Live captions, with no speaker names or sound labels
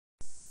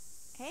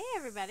Hey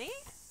everybody,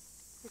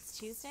 it's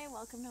Tuesday.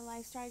 Welcome to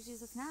Life Strategies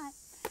with Nat.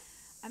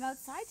 I'm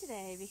outside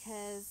today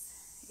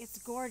because it's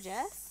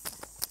gorgeous.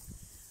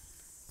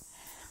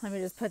 Let me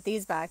just put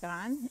these back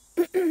on.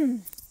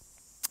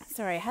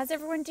 Sorry, how's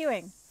everyone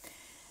doing?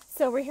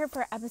 So we're here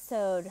for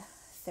episode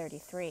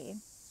 33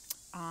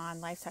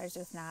 on Life Strategies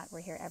with Nat. We're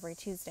here every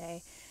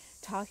Tuesday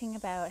talking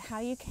about how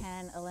you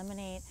can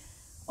eliminate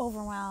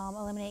overwhelm,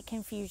 eliminate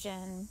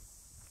confusion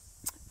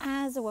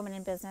as a woman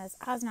in business,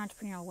 as an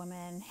entrepreneurial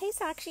woman. Hey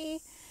Sakshi.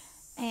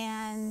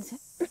 And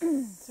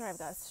sorry, I've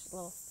got a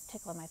little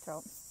tickle in my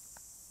throat.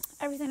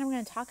 Everything I'm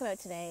going to talk about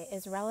today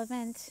is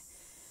relevant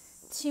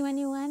to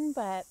anyone,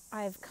 but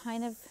I've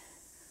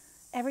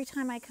every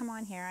time I come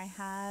on here, I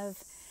have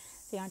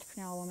the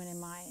entrepreneurial woman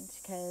in mind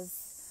because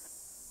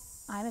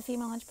I'm a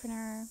female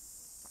entrepreneur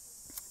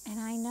and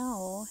I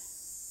know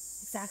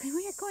exactly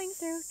what you're going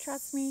through.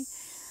 Trust me.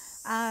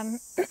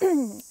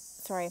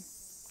 Sorry.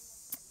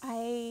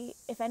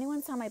 If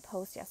anyone saw my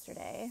post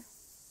yesterday,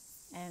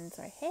 and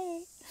sorry,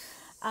 hey,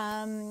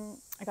 I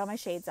got my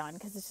shades on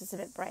because it's just a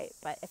bit bright.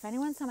 But if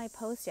anyone saw my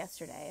post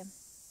yesterday,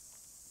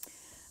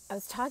 I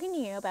was talking to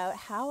you about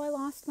how I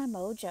lost my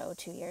mojo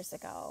 2 years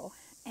ago.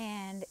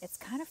 And it's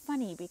kind of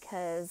funny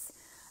because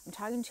I'm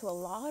talking to a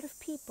lot of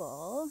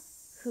people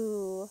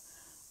who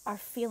are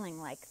feeling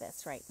like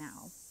this right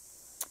now.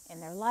 In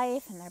their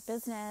life, in their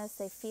business,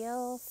 they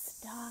feel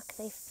stuck.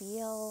 They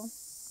feel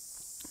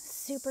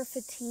super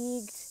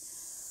fatigued.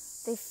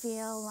 They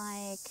feel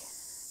like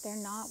they're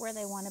not where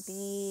they want to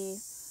be.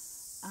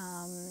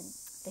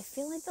 They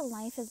feel like the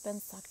life has been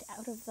sucked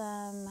out of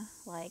them.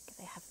 Like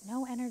they have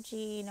no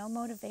energy, no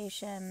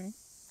motivation.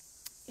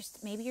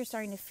 Maybe you're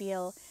starting to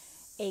feel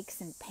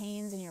aches and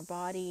pains in your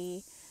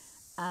body.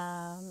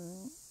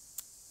 And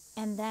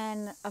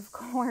then, of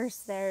course,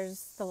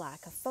 there's the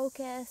lack of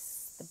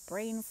focus. The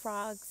brain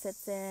fog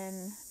sits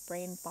in.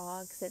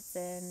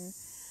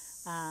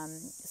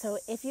 So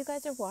if you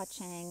guys are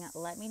watching,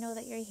 let me know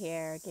that you're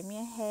here. Give me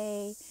a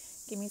hey.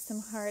 Give me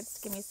some hearts.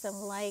 Give me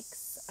some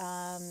likes.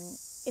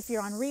 If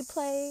you're on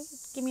replay,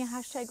 give me a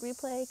hashtag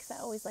replay because I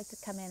always like to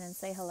come in and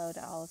say hello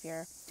to all of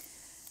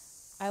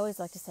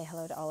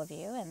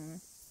you.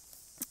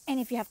 And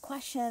if you have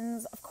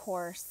questions, of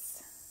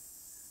course,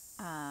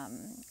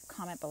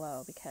 comment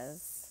below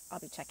because I'll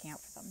be checking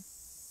out for them.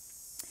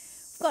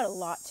 We've got a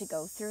lot to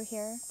go through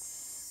here.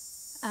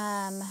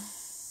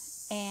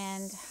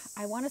 And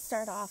I want to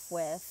start off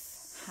with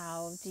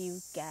how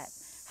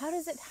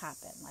does it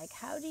happen? Like,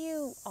 how do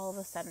you all of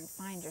a sudden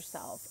find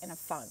yourself in a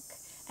funk?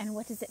 And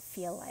what does it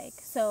feel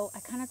like? So I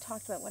kind of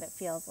talked about what it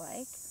feels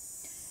like.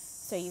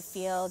 So you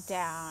feel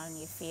down,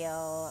 you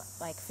feel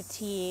like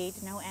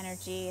fatigued, no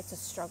energy. It's a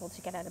struggle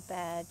to get out of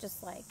bed.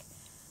 Just like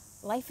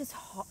life is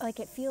like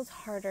it feels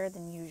harder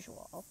than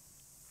usual.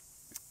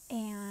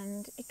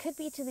 And it could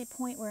be to the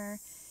point where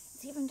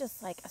it's even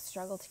just like a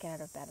struggle to get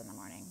out of bed in the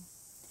morning.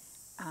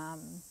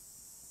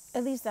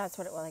 At least that's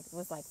what it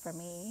was like for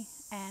me,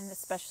 and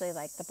especially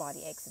like the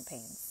body aches and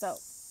pains. So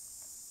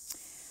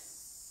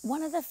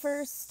one of the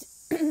first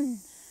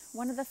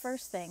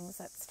things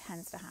that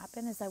tends to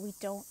happen is that we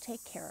don't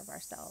take care of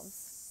ourselves.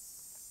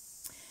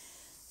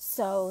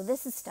 So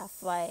this is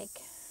stuff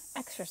like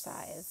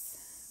exercise.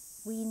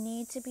 We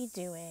need to be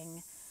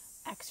doing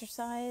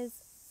exercise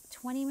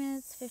 20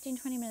 minutes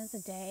a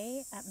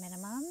day at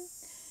minimum,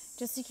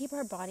 just to keep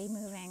our body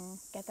moving,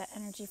 get that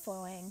energy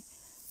flowing.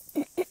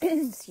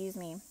 Excuse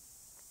me.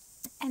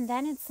 And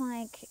then it's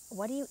like,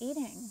 what are you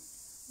eating?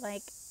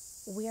 Like,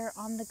 we are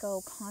on the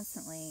go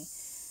constantly.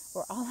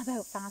 We're all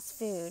about fast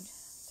food.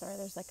 Sorry,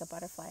 there's like a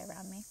butterfly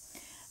around me,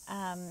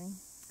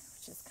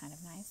 which is kind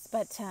of nice.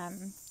 But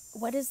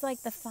what is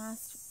the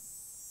fast,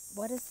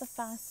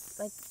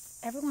 like,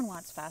 everyone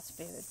wants fast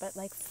food, but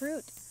like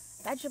fruit,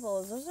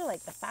 vegetables, those are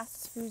like the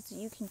fastest foods that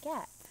you can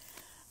get.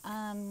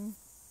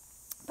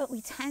 But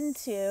we tend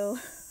to,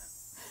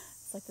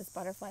 it's like this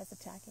butterfly is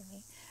attacking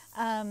me.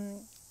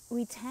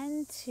 We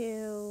tend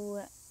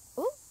to,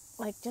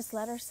 just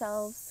let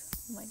ourselves,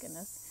 oh my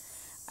goodness.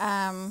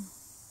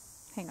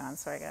 Hang on,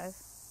 sorry guys.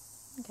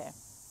 Okay.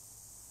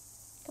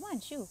 Come on,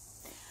 shoo.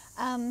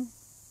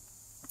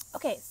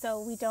 Okay,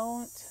 so we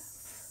want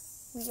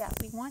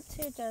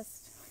to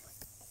just,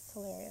 it's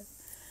hilarious.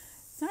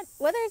 It's not,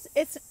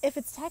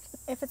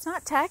 if it's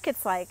not tech,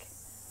 it's like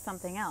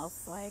something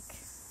else,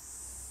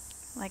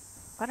 like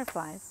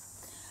butterflies.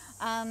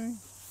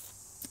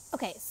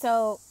 Okay,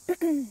 so,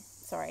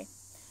 sorry.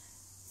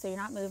 So you're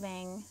not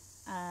moving,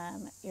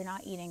 you're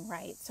not eating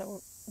right.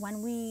 So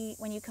when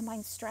you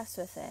combine stress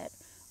with it,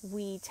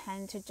 we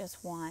tend to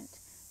just want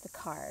the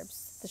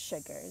carbs, the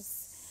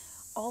sugars,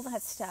 all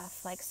that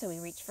stuff. Like, so we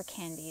reach for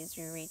candies,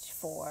 we reach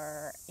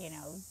for,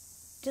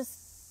 just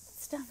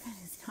stuff that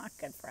is not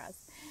good for us.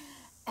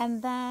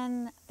 And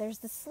then there's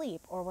the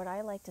sleep, or what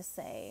I like to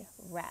say,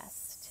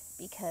 rest,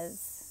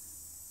 because,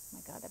 oh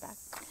my God, they're back.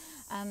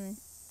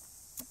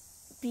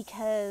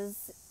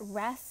 Because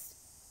rest,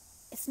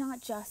 it's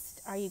not just,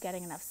 are you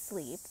getting enough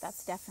sleep?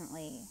 That's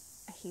definitely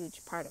a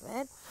huge part of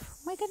it.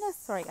 Oh my goodness,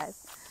 sorry guys.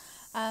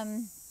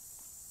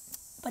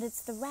 But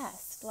it's the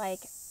rest. Like,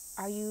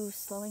 are you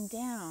slowing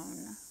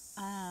down?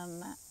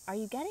 Are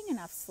you getting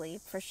enough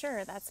sleep? For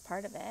sure, that's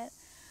part of it.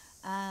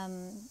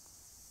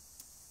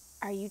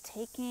 Are you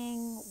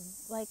taking,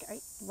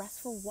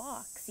 restful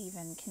walks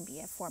even can be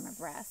a form of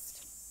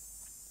rest?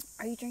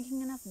 Are you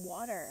drinking enough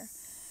water?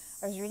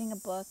 I was reading a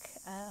book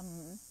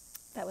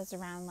that was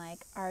around,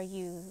 like, are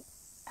you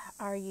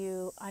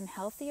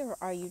unhealthy or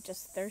are you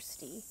just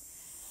thirsty?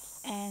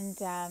 And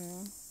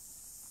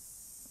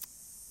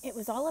it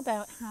was all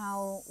about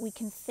how we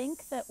can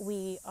think that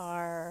we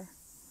are,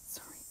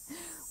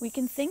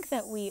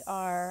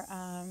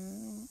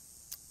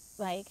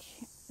 like,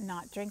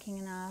 not drinking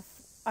enough.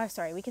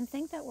 We can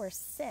think that we're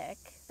sick,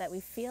 that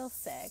we feel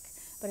sick,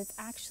 but it's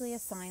actually a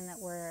sign that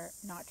we're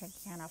not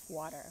drinking enough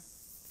water.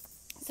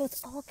 So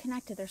it's all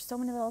connected. There's so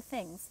many little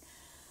things.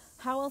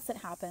 How else it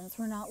happens?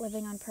 We're not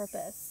living on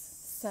purpose.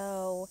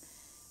 So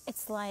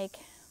it's like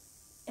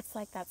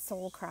that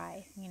soul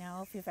cry,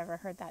 if you've ever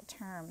heard that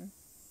term.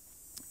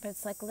 But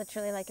it's like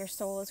literally like your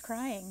soul is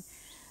crying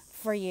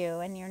for you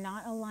and you're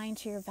not aligned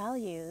to your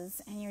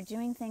values and you're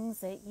doing things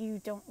that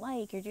you don't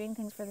like. You're doing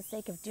things for the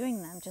sake of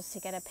doing them, just to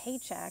get a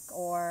paycheck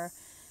or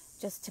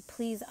just to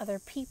please other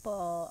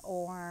people,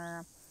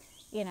 or,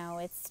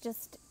 it's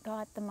just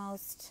got the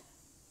most,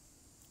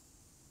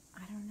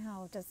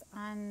 just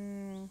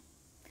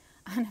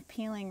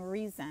unappealing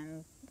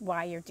reason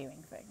why you're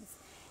doing things.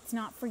 It's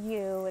not for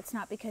you. It's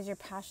not because you're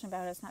passionate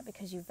about it. It's not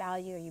because you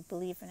value or you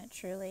believe in it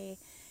truly.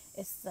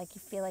 It's like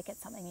you feel like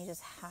it's something you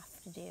just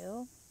have to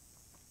do.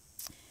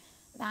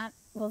 That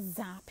will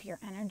zap your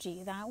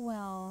energy. That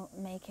will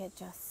make it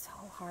just so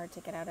hard to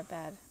get out of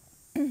bed.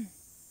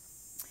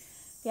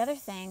 The other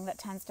thing that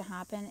tends to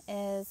happen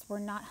is we're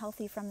not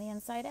healthy from the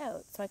inside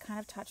out. So I kind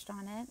of touched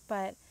on it,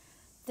 but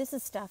this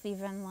is stuff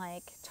even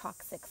like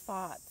toxic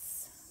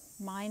thoughts,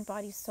 mind,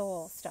 body,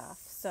 soul stuff.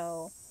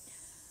 So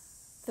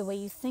the way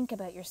you think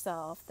about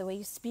yourself, the way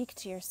you speak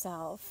to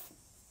yourself,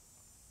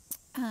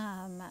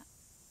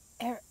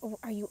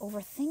 are you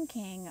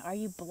overthinking? Are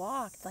you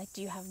blocked? Like,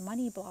 do you have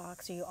money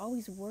blocks? Are you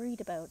always worried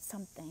about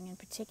something in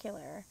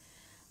particular?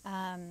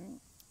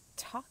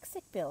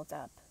 Toxic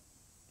buildup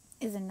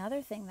is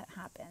another thing that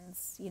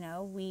happens.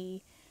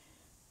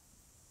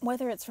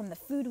 Whether it's from the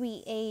food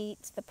we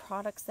ate, the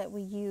products that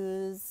we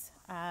use,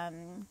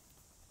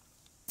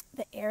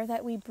 the air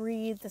that we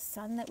breathe, the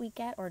sun that we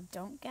get or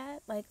don't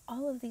get, like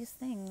all of these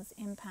things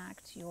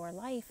impact your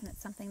life. And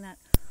it's something that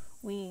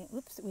we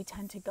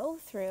tend to go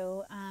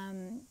through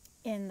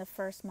in the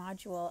first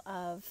module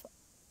of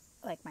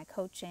like my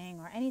coaching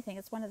or anything.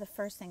 It's one of the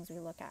first things we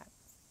look at,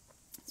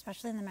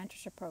 especially in the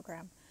mentorship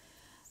program.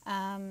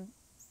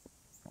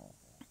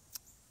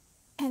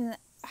 And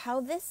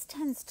how this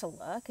tends to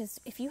look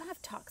is if you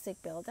have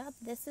toxic buildup,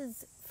 this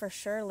is for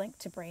sure linked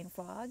to brain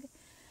fog.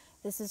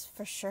 This is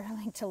for sure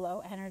linked to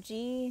low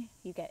energy.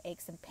 You get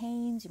aches and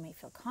pains. You may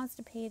feel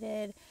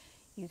constipated.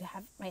 You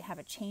might have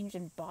a change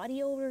in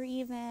body odor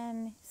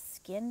even,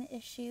 skin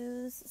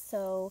issues.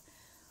 So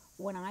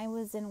when I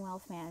was in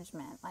wealth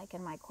management, like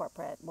in my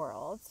corporate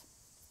world,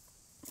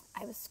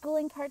 I was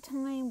schooling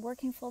part-time,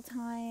 working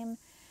full-time,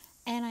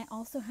 and I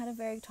also had a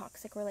very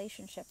toxic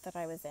relationship that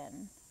I was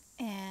in.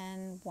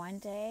 And one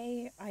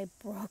day I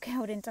broke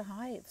out into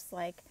hives,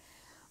 like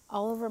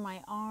all over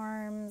my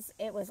arms.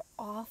 It was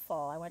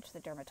awful. I went to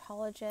the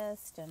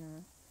dermatologist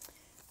and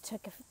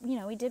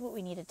we did what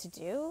we needed to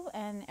do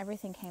and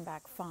everything came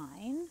back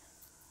fine.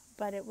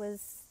 But it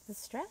was the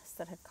stress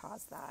that had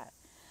caused that.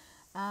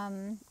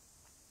 And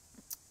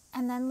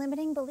then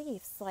limiting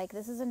beliefs, like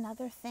this is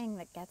another thing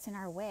that gets in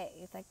our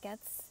way, that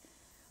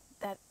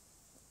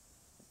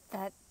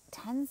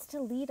tends to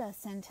lead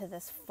us into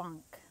this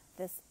funk,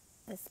 this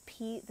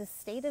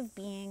state of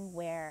being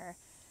where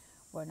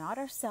we're not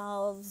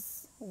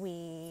ourselves.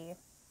 We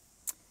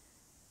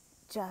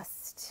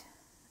just,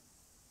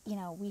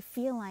 we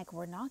feel like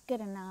we're not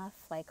good enough,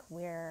 like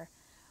we're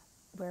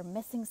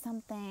missing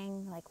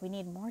something, like we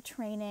need more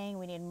training,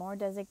 we need more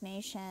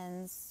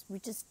designations. We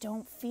just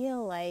don't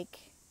feel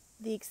like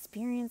the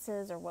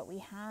experiences or what we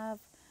have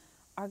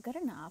are good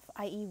enough,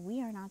 i.e.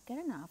 we are not good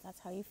enough. That's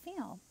how you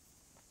feel.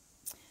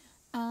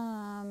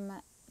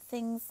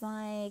 Things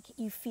like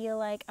you feel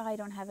like, I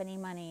don't have any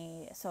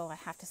money, so I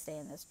have to stay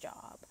in this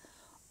job.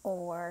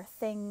 Or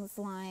things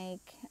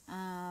like,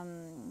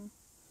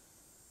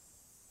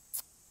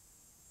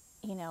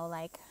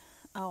 like,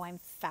 oh, I'm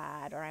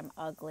fat or I'm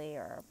ugly,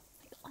 or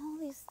all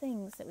these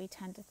things that we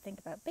tend to think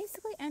about.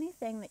 Basically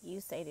anything that you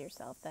say to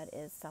yourself that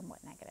is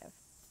somewhat negative.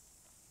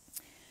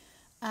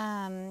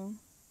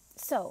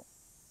 So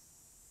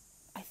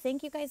I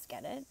think you guys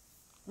get it.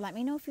 Let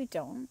me know if you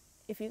don't.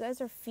 If you guys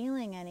are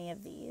feeling any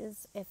of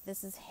these, if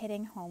this is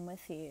hitting home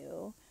with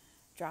you,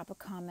 drop a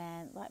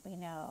comment, let me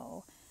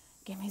know,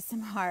 give me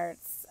some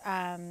hearts,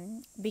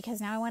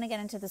 because now I want to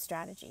get into the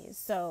strategies.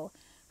 So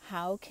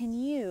how can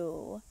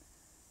you,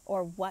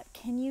 or what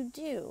can you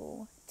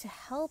do to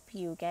help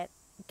you get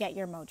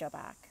your mojo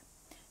back,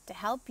 to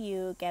help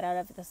you get out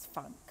of this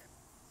funk?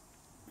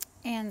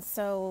 And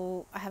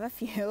so I have a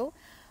few.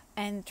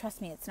 And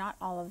trust me, it's not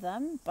all of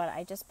them, but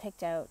I just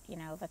picked out,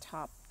 the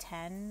top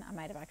 10. I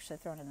might have actually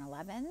thrown in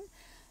 11.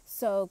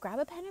 So grab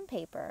a pen and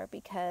paper,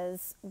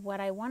 because what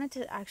I wanted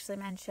to actually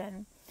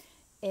mention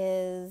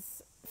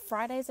is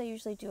Fridays I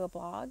usually do a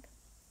blog.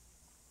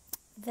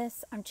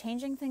 I'm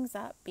changing things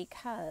up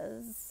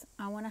because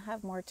I want to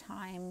have more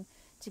time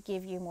to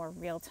give you more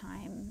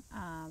real-time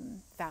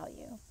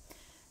value.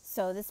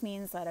 So this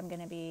means that I'm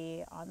going to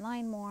be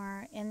online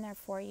more, in there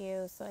for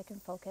you, so I can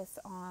focus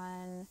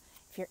on,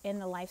 if you're in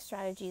the Life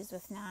Strategies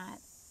with Nat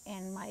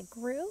in my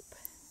group,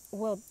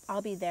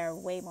 I'll be there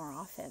way more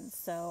often.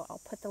 So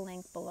I'll put the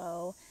link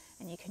below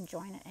and you can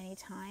join at any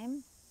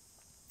time.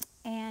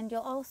 And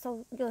you'll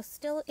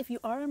still, if you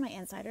are on my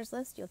insiders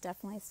list, you'll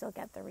definitely still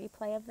get the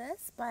replay of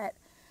this. But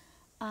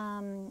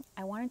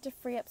I wanted to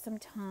free up some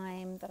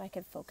time that I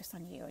could focus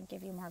on you and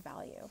give you more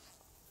value.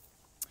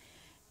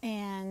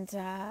 And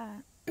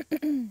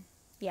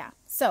yeah,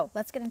 so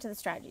let's get into the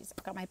strategies.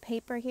 I've got my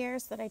paper here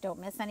so that I don't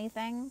miss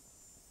anything.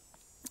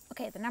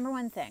 Okay, the number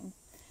one thing,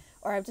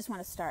 or I just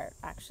want to start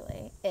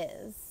actually,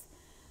 is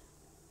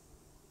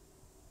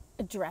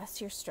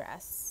address your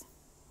stress.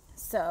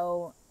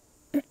 So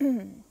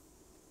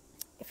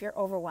if you're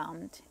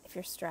overwhelmed, if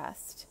you're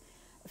stressed,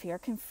 if you're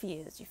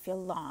confused, you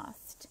feel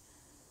lost,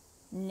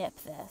 nip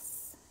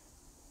this.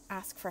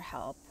 Ask for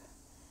help.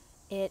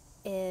 It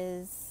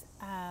is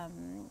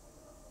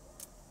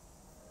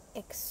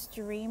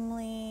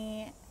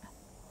extremely,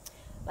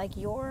 like,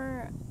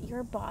 your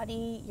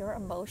body, your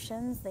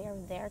emotions, they are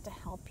there to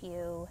help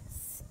you,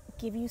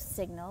 give you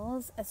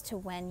signals as to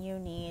when you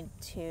need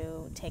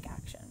to take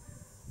action.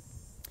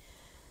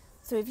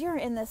 So if you're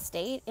in this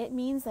state, it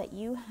means that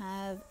you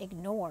have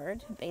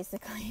ignored,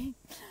 basically,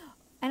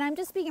 and I'm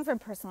just speaking from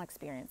personal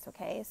experience,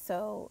 okay?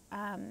 So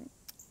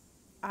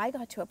I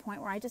got to a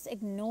point where I just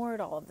ignored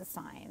all of the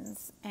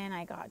signs, and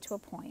I got to a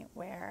point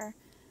where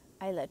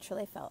I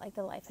literally felt like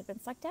the life had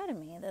been sucked out of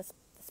me. This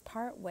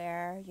part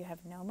where you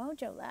have no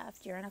mojo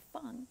left, you're in a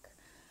funk.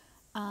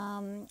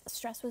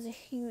 Stress was a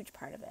huge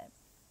part of it.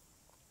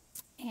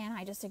 And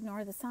I just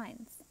ignored the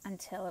signs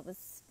until it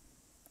was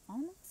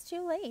almost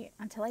too late,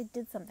 until I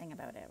did something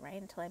about it,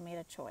 right? Until I made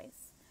a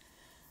choice.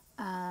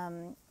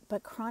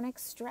 But chronic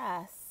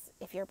stress,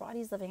 if your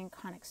body's living in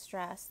chronic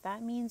stress,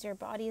 that means your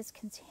body is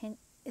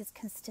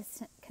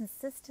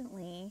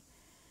consistently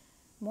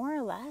more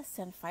or less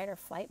in fight or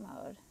flight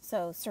mode,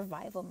 so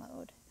survival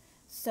mode.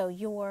 So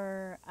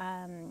your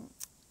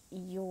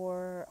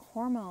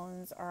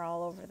hormones are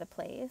all over the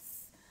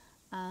place.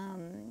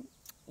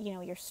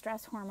 Your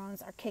stress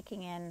hormones are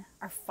kicking in,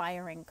 are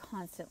firing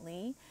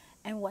constantly.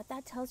 And what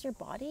that tells your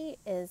body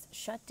is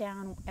shut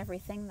down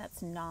everything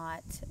that's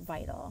not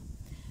vital.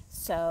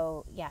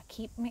 So yeah,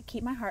 keep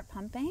my heart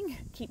pumping,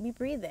 keep me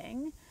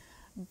breathing.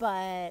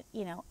 But,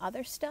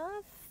 other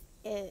stuff,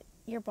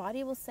 your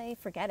body will say,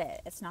 forget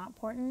it. It's not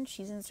important.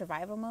 She's in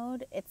survival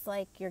mode. It's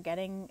like you're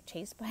getting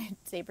chased by a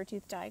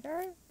saber-toothed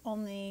tiger,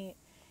 only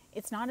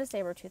it's not a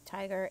saber-toothed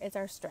tiger. It's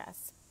our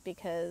stress,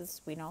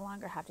 because we no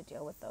longer have to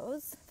deal with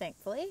those,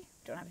 thankfully.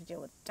 Don't have to deal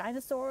with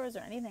dinosaurs or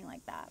anything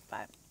like that.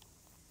 But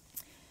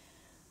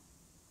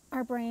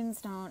our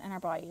brains don't, and our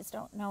bodies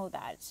don't know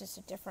that. It's just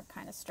a different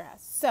kind of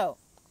stress. So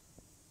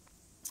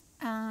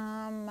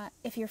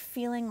if you're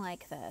feeling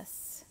like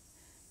this,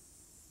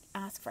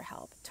 ask for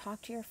help.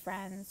 Talk to your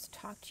friends,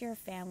 talk to your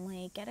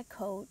family, get a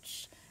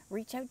coach,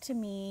 reach out to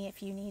me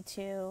if you need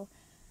to.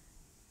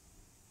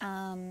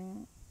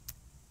 And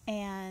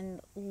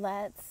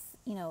let's,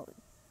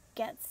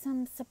 get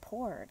some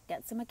support,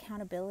 get some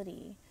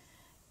accountability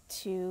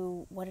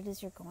to what it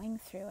is you're going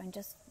through, and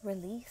just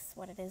release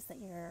what it is that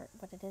you have.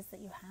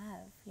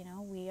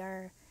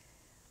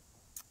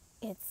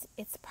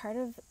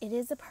 It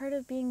is a part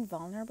of being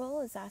vulnerable,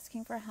 is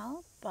asking for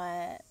help,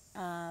 but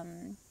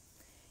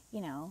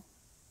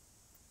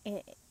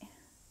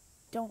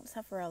don't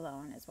suffer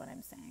alone is what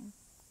I'm saying.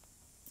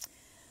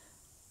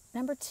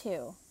 Number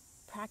 2,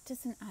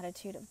 practice an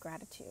attitude of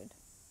gratitude.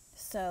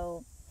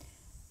 So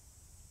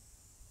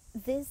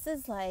this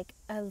is like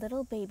a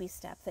little baby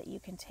step that you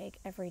can take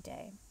every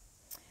day.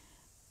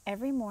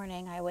 Every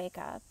morning I wake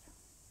up,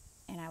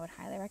 and I would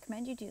highly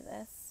recommend you do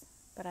this,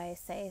 but I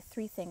say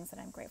 3 things that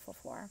I'm grateful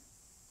for.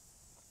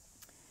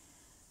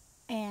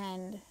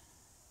 And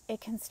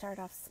it can start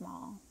off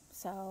small.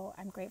 So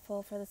I'm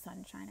grateful for the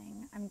sun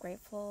shining. I'm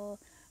grateful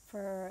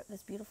for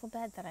this beautiful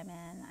bed that I'm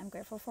in. I'm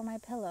grateful for my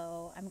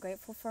pillow. I'm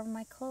grateful for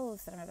my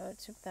clothes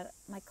that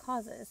my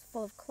closet is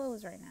full of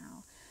clothes right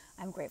now.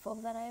 I'm grateful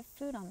that I have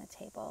food on the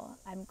table.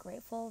 I'm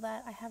grateful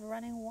that I have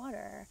running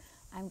water.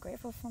 I'm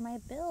grateful for my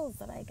bills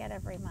that I get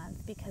every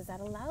month, because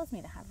that allows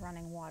me to have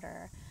running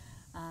water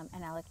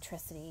and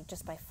electricity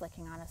just by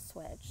flicking on a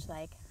switch.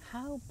 Like,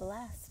 how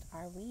blessed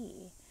are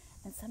we?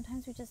 And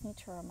sometimes we just need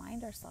to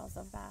remind ourselves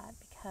of that,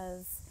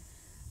 because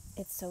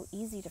it's so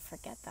easy to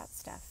forget that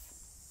stuff.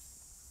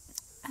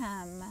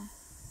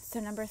 So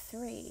number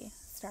 3,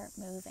 start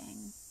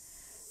moving.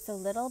 So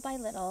little by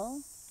little,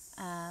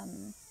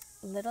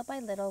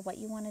 what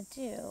you want to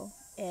do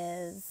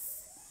is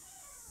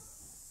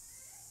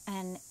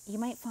And you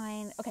might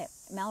find, okay,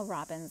 Mel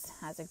Robbins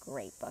has a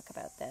great book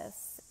about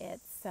this.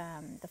 It's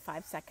the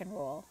 5-second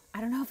rule.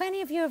 I don't know if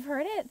any of you have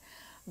heard it,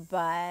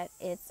 but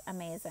it's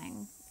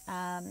amazing.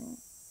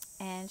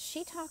 And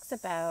she talks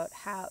about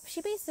how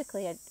she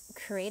basically had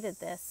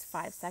created this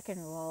 5-second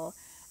rule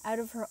out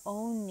of her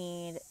own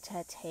need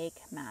to take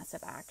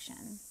massive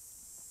action.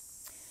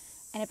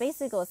 And it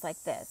basically goes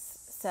like this.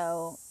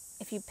 So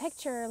if you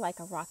picture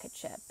like a rocket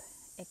ship,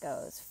 it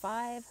goes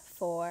 5,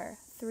 4,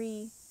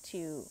 3,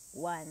 2,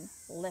 1,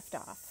 lift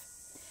off.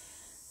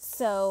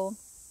 So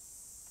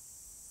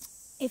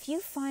if you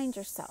find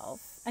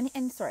yourself,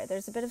 and sorry,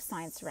 there's a bit of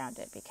science around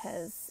it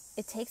because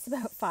it takes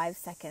about 5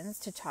 seconds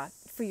to talk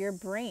for your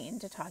brain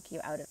to talk you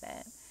out of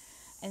it.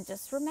 And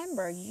just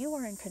remember, you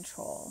are in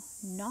control,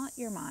 not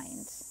your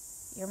mind.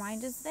 Your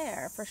mind is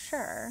there for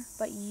sure,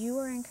 but you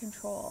are in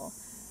control.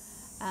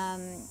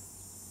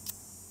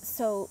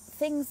 So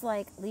things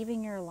like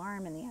leaving your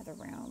alarm in the other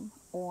room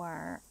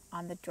or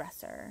on the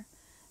dresser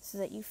so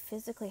that you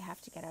physically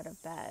have to get out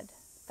of bed.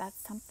 That's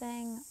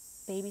something,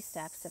 baby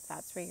steps if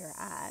that's where you're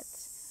at.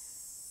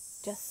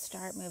 Just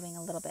start moving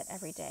a little bit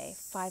every day.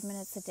 5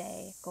 minutes a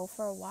day. Go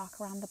for a walk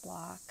around the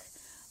block.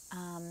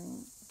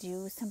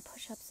 Do some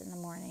push-ups in the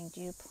morning.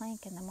 Do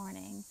plank in the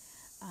morning.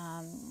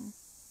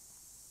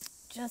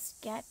 Just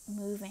get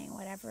moving,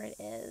 whatever it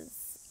is.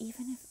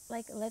 Even if,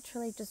 like,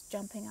 literally just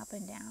jumping up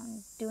and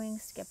down, doing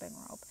skipping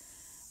rope,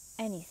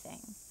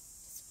 anything.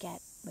 Just get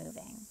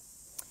moving.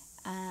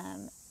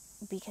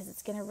 Because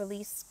it's going to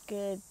release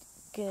good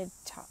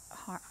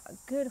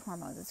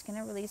hormones. It's going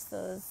to release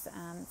those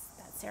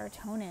that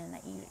serotonin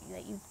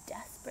that you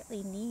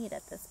desperately need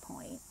at this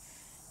point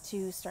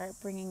to start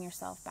bringing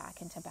yourself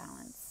back into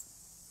balance.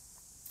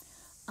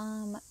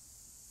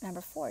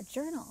 Number 4,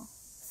 journal.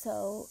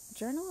 So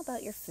journal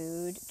about your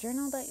food,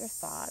 journal about your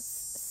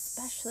thoughts,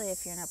 especially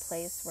if you're in a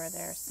place where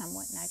they're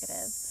somewhat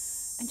negative,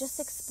 and just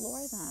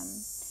explore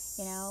them.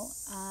 You know,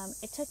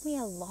 it took me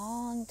a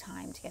long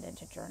time to get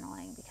into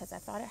journaling because I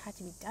thought it had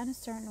to be done a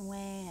certain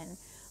way, and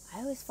I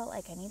always felt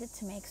like I needed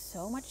to make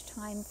so much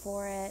time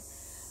for it.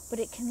 But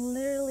it can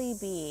literally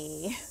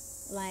be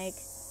like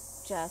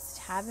just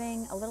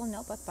having a little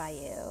notebook by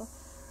you,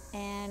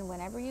 and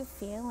whenever you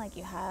feel like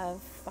you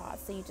have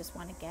thoughts that you just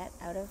want to get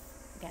out of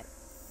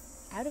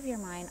your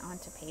mind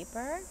onto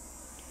paper,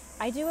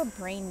 I do a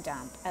brain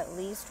dump at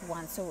least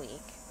once a week.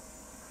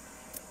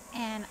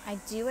 And I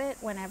do it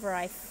whenever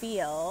I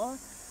feel,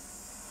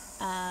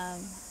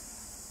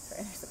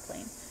 sorry, there's a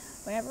plane.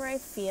 Whenever I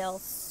feel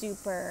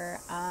super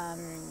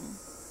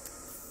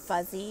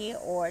fuzzy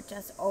or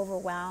just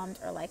overwhelmed,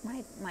 or like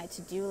my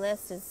to-do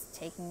list is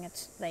getting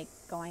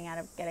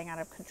out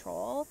of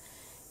control,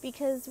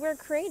 because we're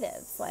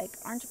creatives. Like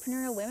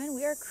entrepreneurial women,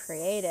 we are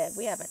creative.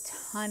 We have a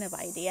ton of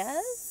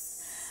ideas.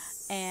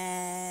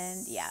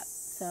 And yeah,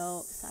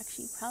 so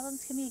actually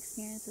problems can be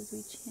experienced as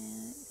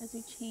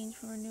we change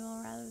from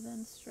renewal rather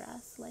than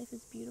stress. Life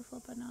is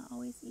beautiful, but not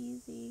always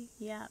easy.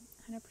 Yeah,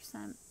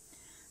 100%.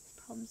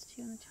 Problems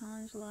too, and the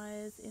challenge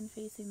lies in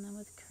facing them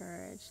with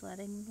courage,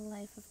 letting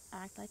life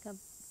act like a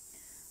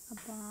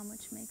balm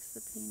which makes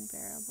the pain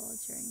bearable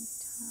during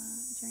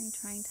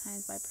trying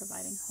times by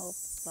providing hope.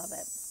 Love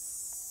it.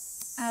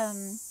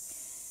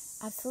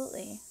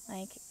 Absolutely.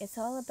 Like, it's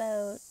all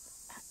about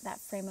that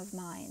frame of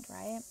mind,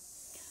 right?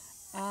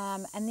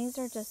 And these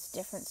are just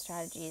different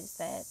strategies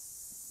that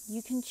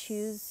you can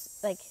choose.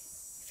 Like,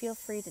 feel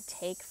free to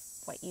take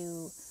what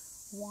you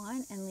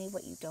want and leave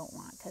what you don't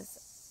want, because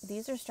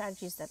these are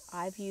strategies that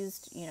I've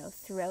used,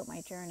 throughout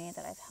my journey,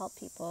 that I've helped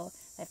people,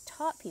 that I've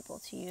taught people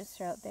to use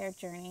throughout their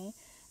journey.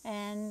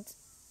 And,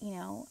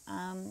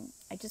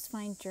 I just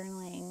find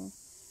journaling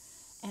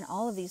and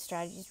all of these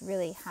strategies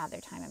really have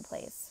their time and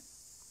place.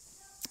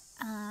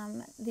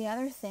 The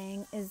other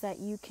thing is that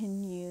you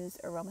can use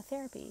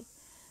aromatherapy.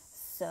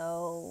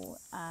 So,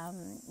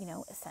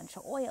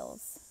 essential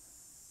oils,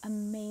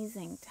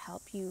 amazing to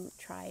help you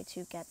try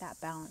to get that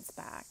balance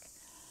back.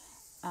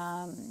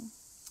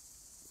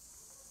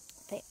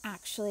 They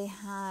actually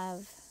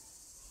have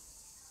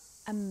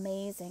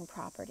amazing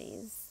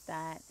properties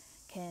that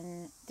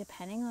can,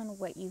 depending on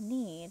what you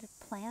need,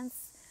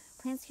 plants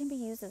can be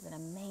used as an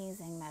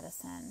amazing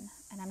medicine.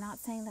 And I'm not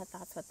saying that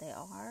that's what they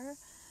are,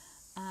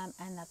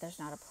 and that there's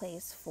not a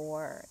place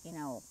for,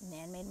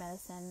 man-made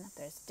medicine.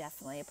 There's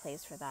definitely a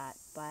place for that.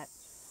 But,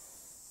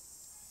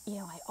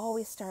 I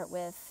always start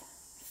with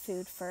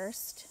food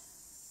first,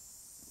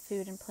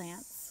 food and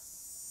plants.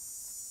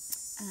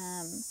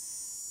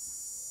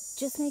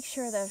 Just make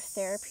sure they're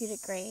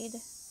therapeutic grade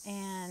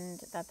and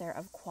that they're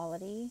of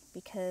quality,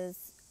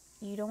 because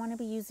you don't want to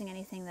be using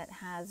anything that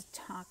has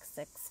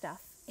toxic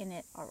stuff in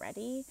it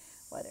already,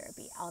 whether it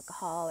be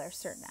alcohol or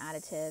certain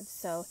additives.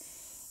 So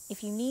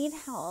if you need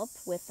help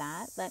with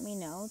that, let me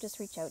know. Just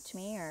reach out to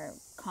me or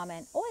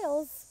comment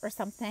oils or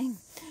something,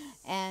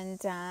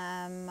 and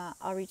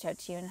I'll reach out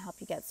to you and help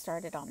you get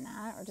started on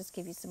that, or just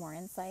give you some more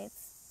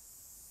insights,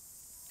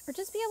 or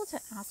just be able to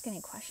ask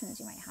any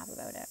questions you might have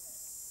about it.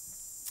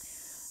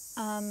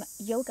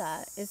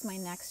 Yoga is my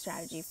next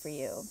strategy for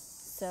you.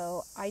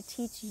 So I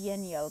teach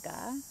yin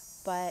yoga,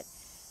 but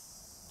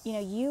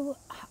you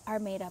are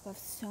made up of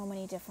so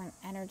many different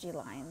energy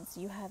lines.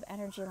 You have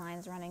energy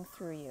lines running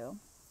through you.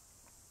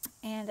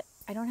 And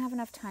I don't have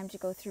enough time to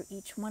go through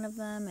each one of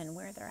them and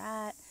where they're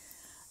at.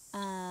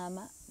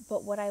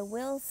 But what I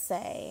will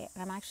say,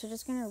 and I'm actually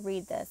just going to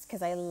read this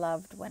because I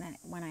loved when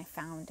I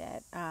found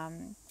it.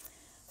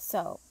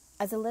 So,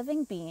 as a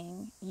living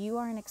being, you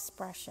are an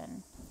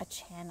expression, a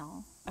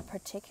channel, a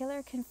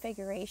particular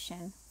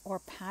configuration or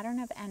pattern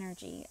of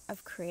energy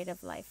of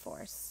creative life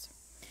force.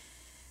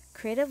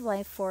 Creative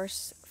life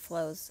force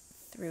flows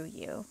through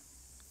you.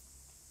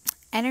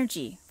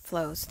 Energy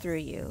flows through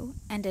you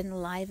and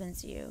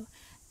enlivens you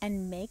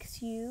and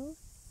makes you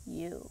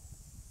you.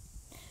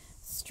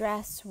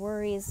 Stress,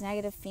 worries,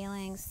 negative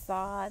feelings,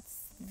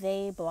 thoughts,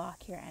 they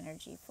block your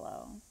energy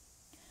flow.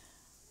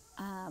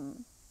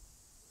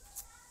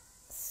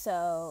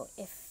 So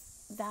if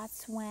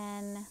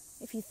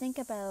you think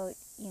about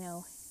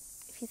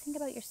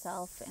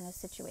yourself in a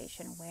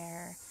situation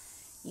where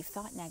you've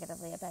thought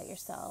negatively about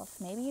yourself,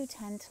 maybe you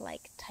tend to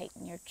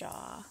tighten your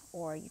jaw,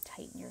 or you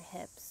tighten your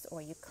hips,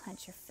 or you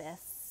clench your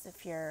fists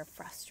if you're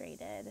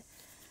frustrated.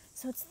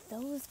 So it's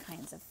those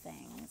kinds of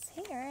things.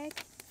 Hey,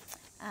 Eric.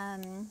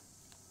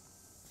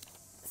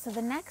 So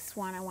the next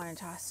one I wanted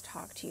to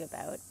talk to you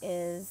about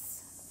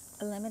is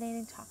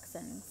eliminating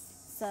toxins.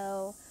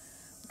 So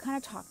we kind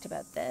of talked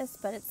about this,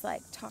 but it's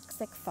like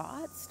toxic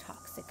thoughts,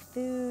 toxic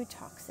food,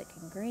 toxic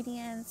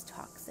ingredients,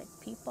 toxic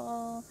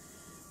people.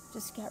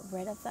 Just get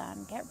rid of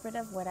them. Get rid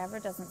of whatever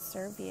doesn't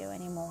serve you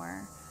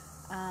anymore,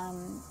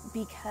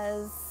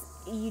 because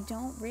you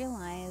don't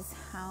realize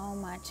how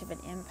much of an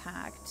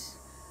impact,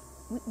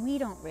 we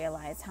don't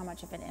realize how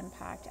much of an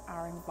impact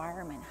our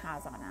environment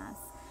has on us.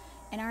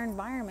 And our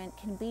environment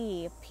can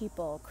be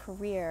people,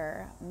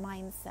 career,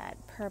 mindset,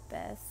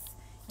 purpose,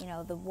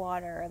 the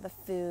water, the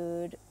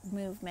food,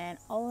 movement,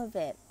 all of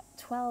it.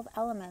 12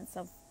 elements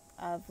of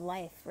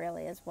life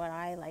really is what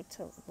I like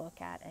to look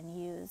at and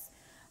use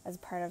as a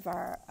part of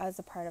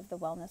the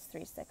Wellness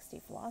 360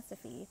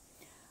 philosophy.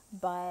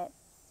 But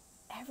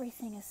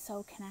everything is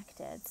so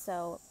connected.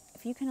 So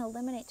if you can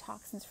eliminate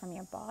toxins from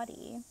your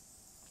body,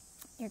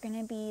 you're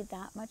going to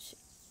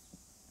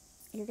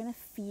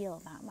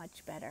feel that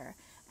much better,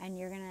 and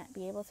you're going to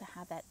be able to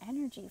have that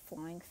energy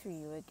flowing through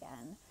you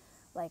again,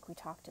 like we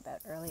talked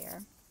about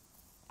earlier.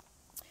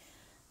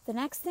 The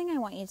next thing I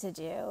want you to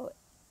do,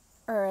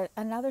 or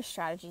another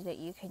strategy that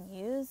you can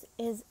use,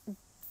 is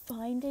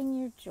finding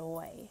your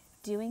joy,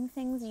 doing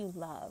things you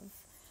love.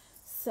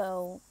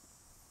 So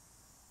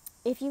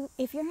if you're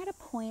at a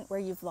point where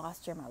you've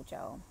lost your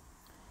mojo,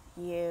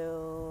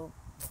 you're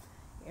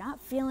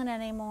not feeling it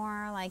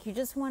anymore, like you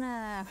just want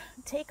to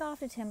take off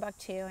to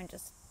Timbuktu and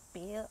just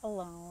be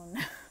alone.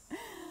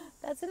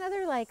 That's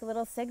another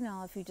little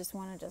signal. If you just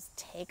want to just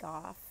take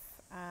off,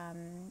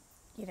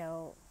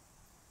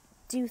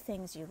 do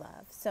things you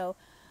love. So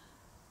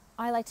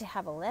I like to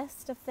have a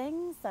list of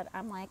things that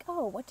I'm like,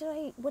 oh, what did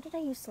I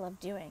used to love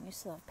doing? I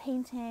used to love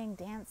painting,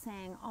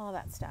 dancing, all of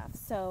that stuff.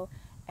 So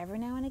every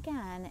now and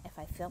again, if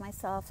I feel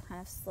myself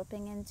kind of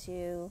slipping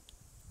into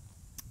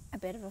a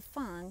bit of a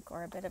funk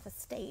or a bit of a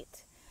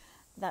state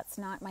that's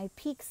not my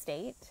peak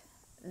state,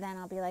 then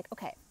I'll be like,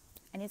 okay,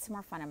 I need some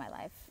more fun in my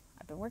life.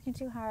 I've been working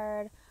too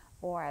hard,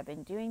 or I've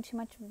been doing too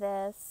much of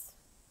this.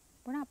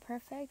 We're not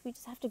perfect. We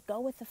just have to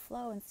go with the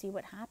flow and see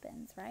what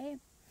happens, right?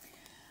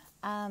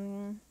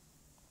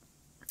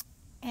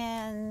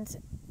 And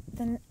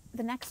the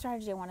next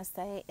strategy I want to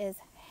say is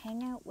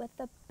hang out with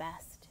the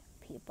best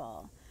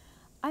people.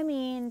 I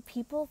mean,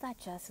 people that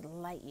just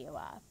light you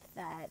up,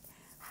 that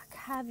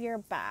have your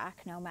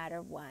back no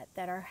matter what,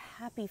 that are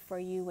happy for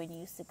you when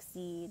you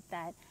succeed,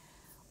 that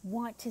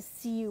want to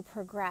see you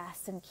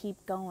progress and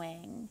keep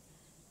going.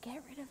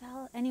 Get rid of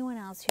anyone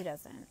else who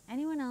doesn't.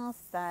 Anyone else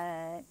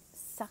that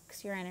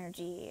sucks your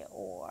energy,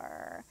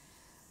 or,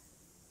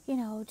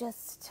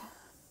 just,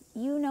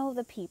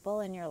 the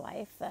people in your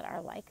life that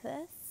are like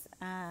this.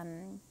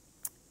 And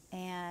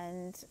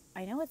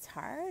I know it's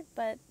hard,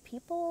 but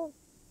people,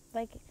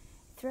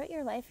 throughout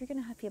your life, you're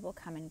going to have people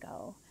come and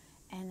go.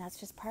 And that's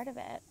just part of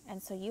it.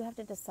 And so you have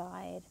to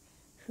decide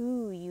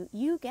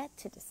you get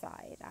to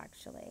decide,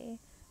 actually,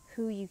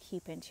 who you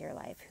keep into your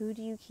life. Who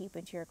do you keep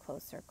into your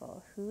close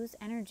circle? Whose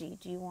energy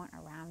do you want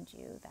around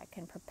you that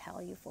can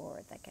propel you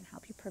forward, that can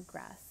help you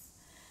progress?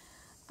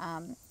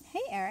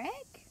 Hey,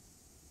 Eric.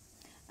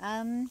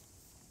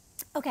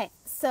 Okay,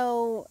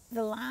 so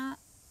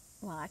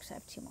actually I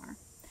have two more.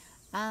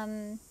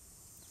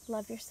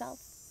 Love yourself.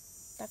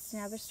 That's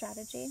another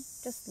strategy.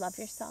 Just love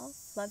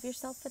yourself. Love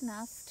yourself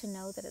enough to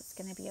know that it's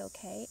going to be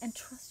okay, and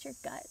trust your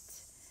gut.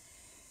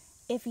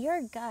 If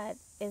your gut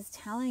is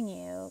telling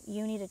you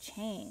you need a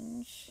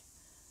change,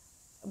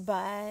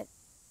 but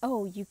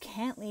you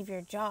can't leave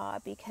your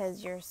job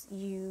because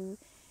you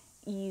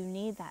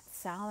need that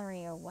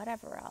salary or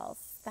whatever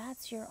else,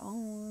 that's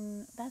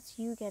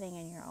you getting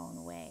in your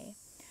own way.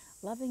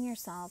 Loving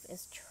yourself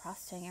is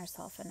trusting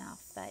yourself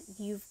enough that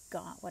you've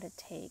got what it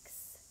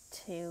takes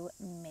to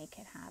make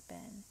it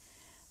happen.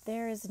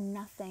 There is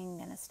nothing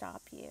going to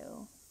stop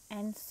you.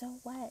 And so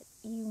what?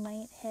 You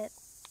might hit,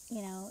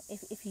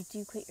 if you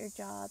do quit your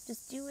job,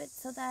 just do it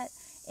so that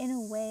in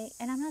a way,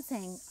 and I'm not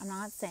saying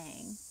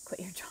quit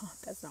your job.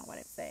 That's not what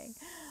I'm saying.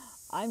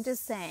 I'm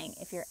just saying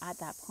if you're at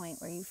that point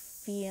where you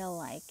feel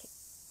like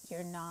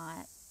you're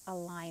not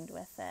aligned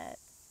with it,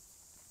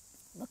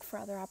 look for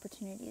other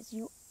opportunities.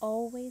 You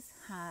always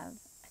have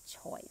a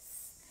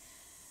choice.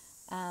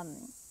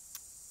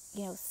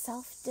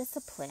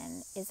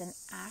 Self-discipline is an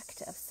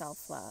act of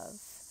self-love.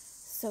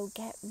 So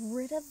get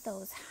rid of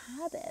those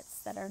habits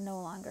that are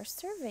no longer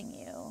serving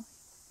you.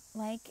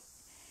 Like,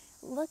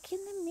 look in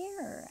the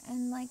mirror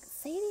and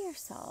say to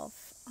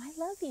yourself, I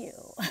love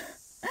you.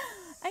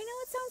 I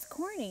know it sounds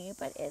corny,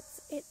 but it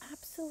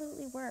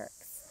absolutely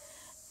works.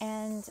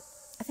 And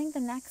I think the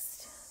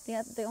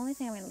only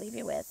thing I'm going to leave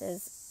you with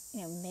is,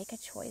 make a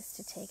choice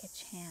to take a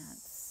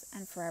chance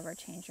and forever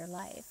change your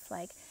life.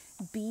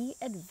 Be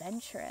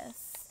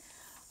adventurous.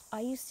 I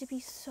used to be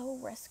so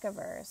risk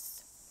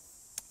averse.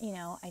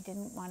 I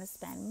didn't want to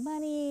spend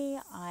money.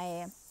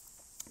 I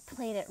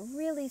played it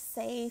really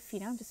safe.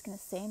 I'm just going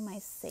to stay in my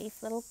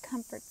safe little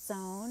comfort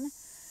zone.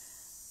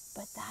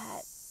 But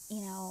that,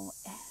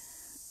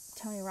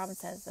 Tony Robbins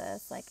says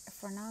this,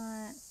 if we're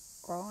not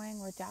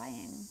growing, we're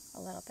dying a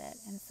little bit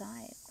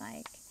inside.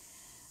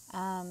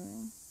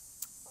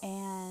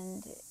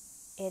 And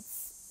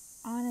it's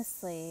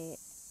honestly,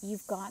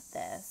 you've got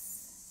this.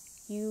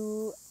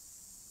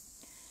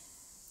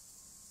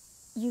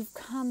 You've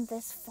come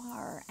this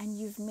far and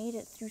you've made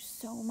it through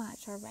so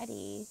much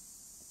already.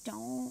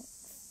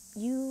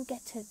 You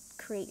get to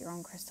create your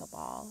own crystal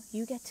ball.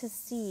 You get to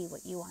see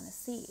what you want to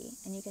see,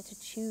 and you get to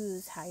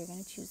choose how you're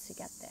going to choose to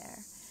get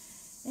there.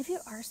 And if you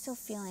are still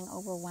feeling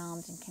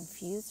overwhelmed and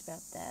confused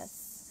about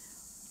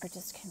this, or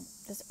just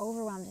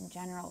overwhelmed in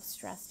general,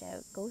 stressed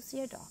out, go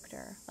see a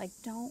doctor.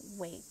 Don't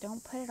wait.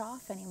 Don't put it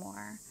off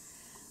anymore.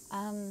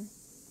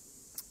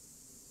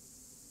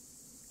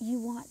 You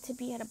want to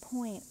be at a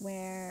point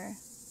where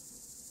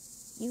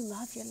you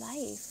love your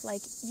life.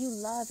 You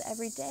love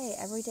every day.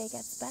 Every day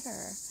gets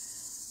better.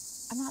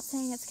 I'm not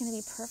saying it's going to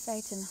be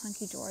perfect and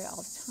hunky-dory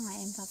all the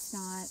time. That's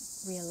not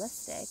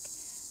realistic.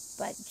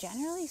 But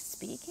generally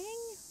speaking,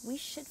 we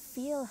should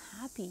feel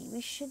happy.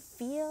 We should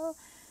feel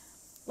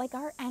like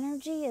our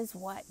energy is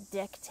what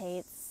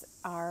dictates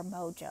our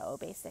mojo,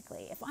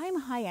 basically. If I'm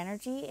high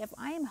energy, if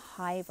I'm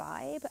high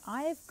vibe,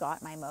 I've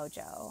got my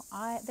mojo.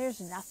 There's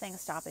nothing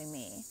stopping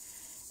me.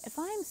 If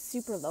I'm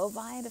super low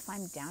vibe, if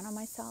I'm down on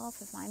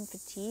myself, if I'm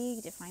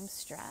fatigued, if I'm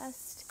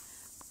stressed,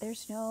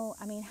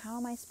 how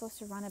am I supposed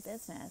to run a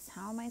business?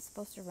 How am I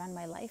supposed to run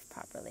my life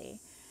properly?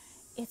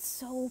 It's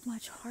so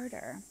much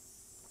harder.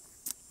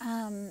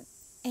 And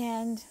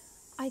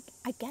I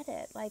get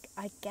it.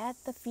 I get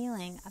the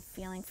feeling of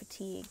feeling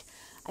fatigued.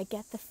 I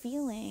get the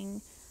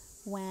feeling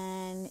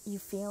when you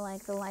feel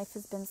like the life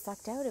has been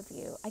sucked out of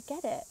you. I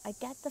get it. I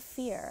get the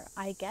fear.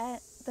 I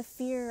get the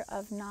fear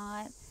of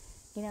not,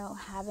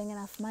 having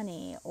enough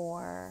money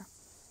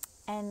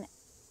and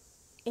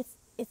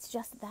it's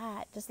just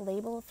that. Just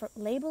label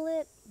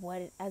it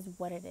as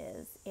what it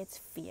is. It's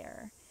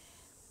fear.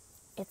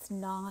 It's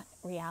not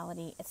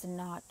reality. It's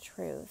not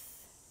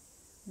truth.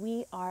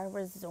 We are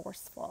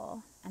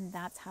resourceful, and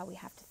that's how we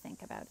have to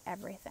think about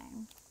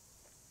everything.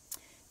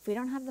 If we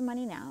don't have the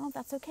money now,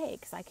 that's okay,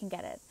 because I can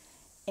get it.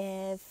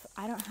 If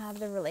I don't have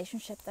the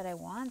relationship that I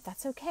want,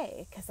 that's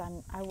okay, because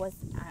I'm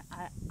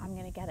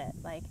going to get it.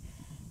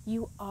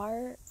 You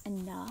are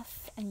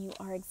enough, and you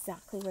are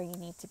exactly where you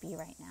need to be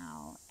right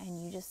now,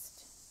 and you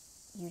just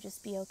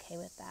be okay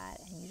with that,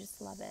 and you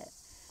just love it.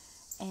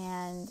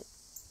 And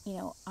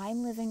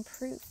I'm living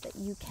proof that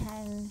you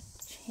can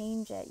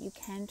change it. You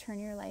can turn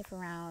your life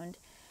around.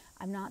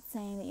 I'm not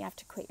saying that you have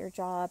to quit your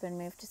job and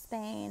move to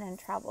Spain and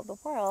travel the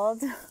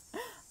world.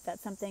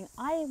 That's something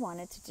I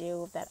wanted to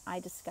do, that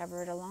I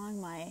discovered along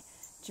my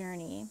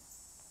journey.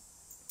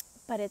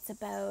 But it's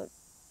about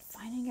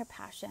finding your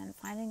passion,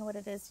 finding what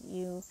it is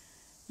you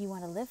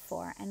want to live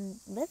for, and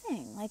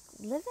living.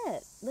 Live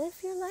it.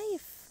 Live your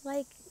life.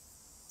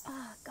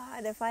 Oh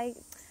God,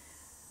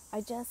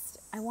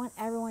 I want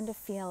everyone to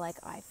feel like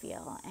I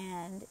feel.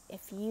 And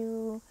if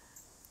you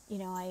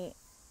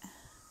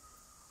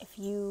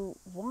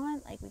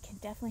want, we can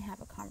definitely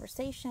have a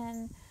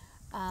conversation.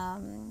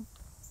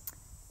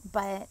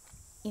 But,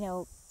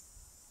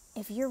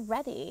 if you're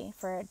ready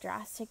for a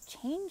drastic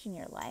change in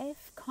your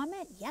life,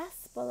 comment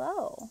yes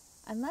below,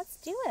 and let's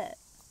do it.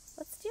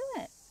 Let's do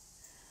it.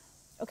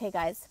 Okay,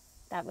 guys,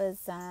 that was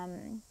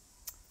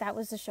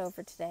the show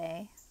for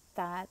today.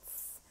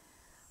 That's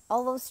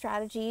all those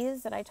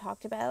strategies that I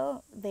talked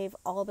about. They've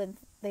all been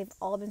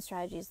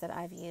strategies that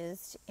I've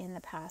used in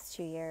the past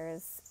 2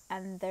 years,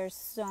 and there's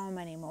so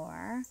many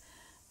more.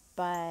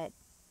 But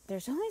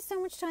there's only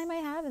so much time I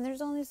have, and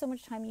there's only so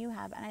much time you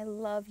have, and I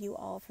love you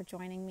all for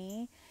joining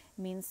me.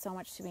 It means so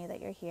much to me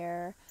that you're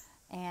here,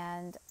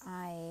 and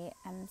I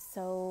am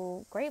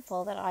so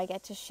grateful that I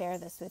get to share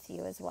this with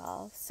you as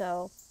well.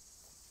 So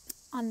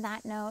on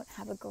that note,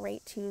 have a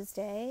great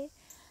Tuesday,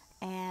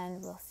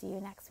 and we'll see you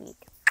next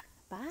week.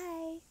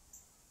 Bye.